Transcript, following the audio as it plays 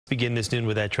Begin this noon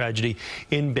with that tragedy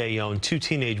in Bayonne. Two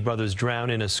teenage brothers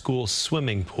drowned in a school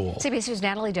swimming pool. CBS News'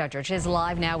 Natalie Duddridge is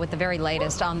live now with the very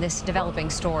latest on this developing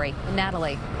story.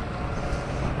 Natalie.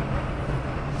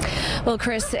 Well,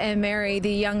 Chris and Mary,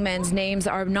 the young men's names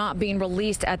are not being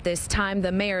released at this time.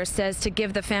 The mayor says to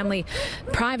give the family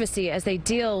privacy as they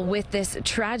deal with this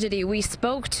tragedy. We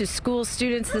spoke to school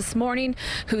students this morning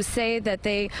who say that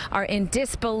they are in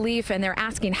disbelief and they're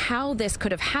asking how this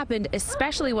could have happened,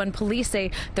 especially when police say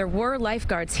there were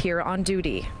lifeguards here on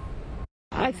duty.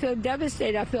 I feel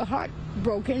devastated. I feel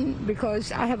heartbroken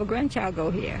because I have a grandchild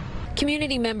go here.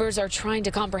 Community members are trying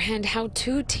to comprehend how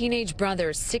two teenage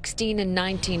brothers, 16 and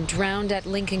 19, drowned at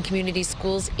Lincoln Community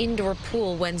School's indoor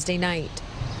pool Wednesday night.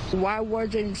 Why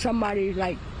wasn't somebody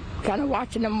kind of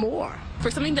watching them more?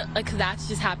 For something like that to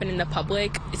just happen in the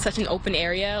public, it's such an open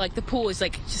area. Like the pool is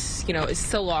just, it's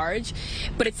so large,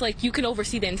 but it's like you can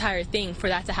oversee the entire thing. For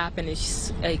that to happen is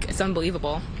just it's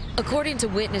unbelievable. According to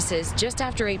witnesses, just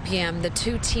after 8 p.m., the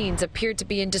two teens appeared to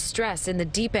be in distress in the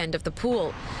deep end of the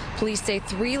pool. Police say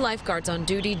 3 lifeguards on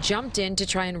duty jumped in to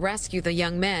try and rescue the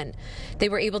young men. They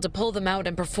were able to pull them out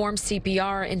and perform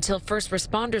CPR until first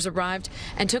responders arrived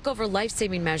and took over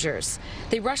life-saving measures.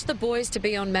 They rushed the boys to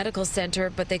Bayonne Medical Center,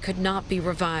 but they could not be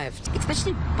revived.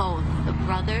 Especially both the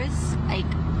brothers,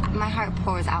 my heart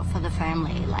pours out for the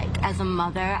family. As a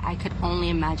mother, I could only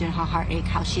imagine her heartache,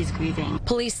 how she's grieving.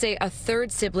 Police say a third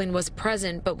sibling was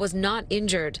present but was not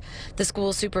injured. The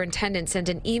school superintendent sent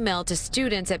an email to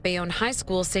students at Bayonne High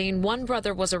School saying one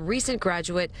brother was a recent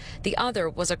graduate, the other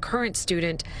was a current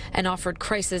student, and offered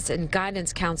crisis and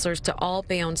guidance counselors to all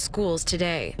Bayonne schools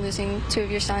today. Losing 2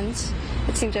 of your sons,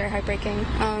 it seems very heartbreaking.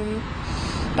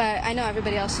 But I know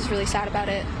everybody else is really sad about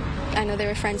it. I know they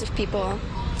were friends of people,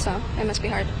 so it must be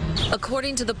hard.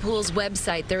 According to the pool's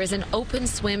website, there is an open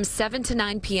swim 7 to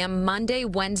 9 p.m. Monday,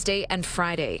 Wednesday, and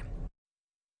Friday.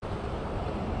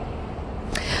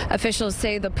 Officials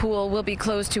say the pool will be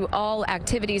closed to all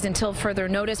activities until further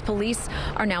notice. Police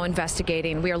are now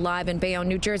investigating. We are live in Bayonne,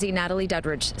 New Jersey. Natalie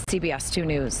Duddridge, CBS 2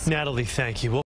 News. Natalie, thank you.